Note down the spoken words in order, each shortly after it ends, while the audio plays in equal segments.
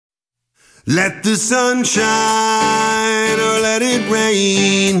Let the sun shine or let it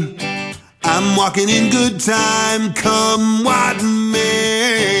rain, I'm walking in good time, come what may.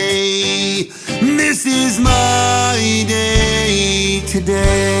 This is my day today.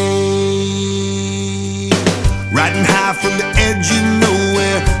 Riding high from the edge of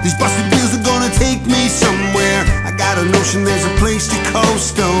nowhere, these busted wheels are gonna take me somewhere. I got a notion there's a place to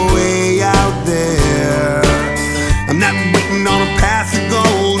coast away out there. I'm not waiting on a path of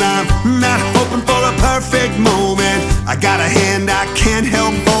gold, I'm not hoping for a perfect moment. I got a hand I can't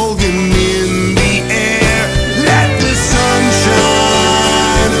help holding in the air. Let the sun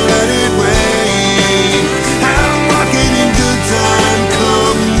shine, let it rain, I'm walking in good time,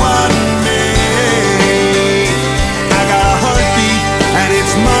 come what may. I got a heartbeat and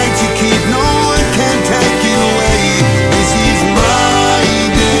it's mine to keep, no one can take it away. This is my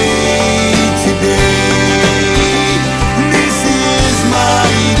day today. This is my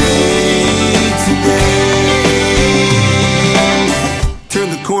day today. Turn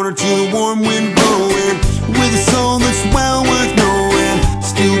the corner to the warm wind blowing, with a soul that's well worth knowing,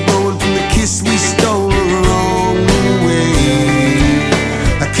 still blowing from the kiss we stole along the way.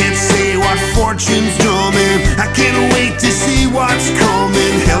 I can't say what fortune's drumming, I can't wait to see what's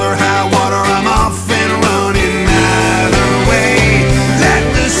coming. Hell or high water, I'm off and running either way. Let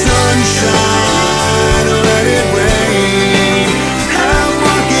the sun shine, let it rain, I'm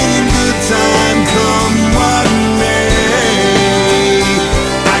walking in good time, come what may.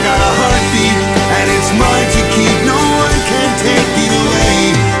 I got a heartbeat and it's mine to keep, no one can take it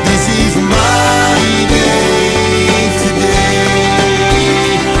away. This is my day today.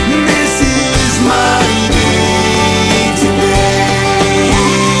 This is my day today.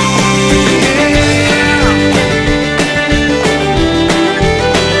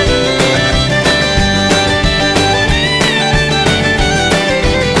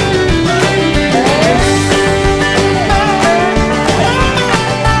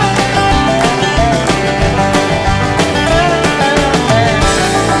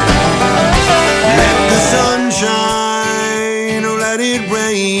 Let the sun shine or let it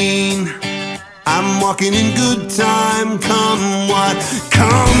rain, I'm walking in good time, come what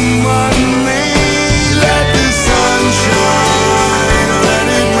may. Let the sun shine.